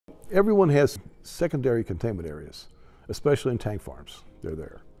Everyone has secondary containment areas, especially in tank farms. They're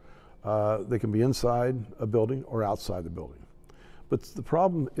there. They can be inside a building or outside the building. But the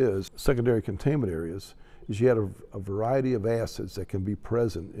problem is secondary containment areas is you have a variety of acids that can be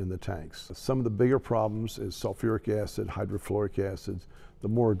present in the tanks. Some of the bigger problems is sulfuric acid, hydrofluoric acids, the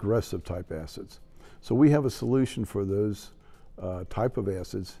more aggressive type acids. So we have a solution for those type of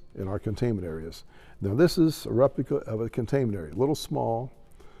acids in our containment areas. Now this is a replica of a containment area, a little small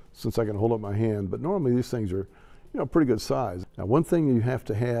since I can hold up my hand, but normally these things are pretty good size. Now one thing you have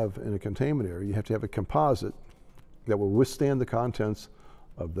to have in a containment area, you have to have a composite that will withstand the contents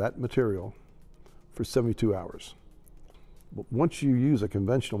of that material for 72 hours. But once you use a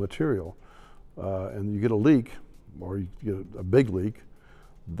conventional material and you get a leak, or you get a big leak,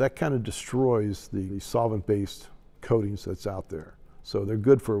 that kind of destroys the solvent-based coatings that's out there. So they're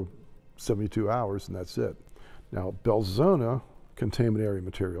good for 72 hours and that's it. Now Belzona containment area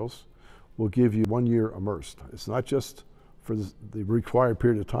materials will give you 1 year immersed. It's not just for the required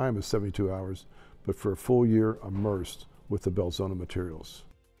period of time is 72 hours, but for a full year immersed with the Belzona materials.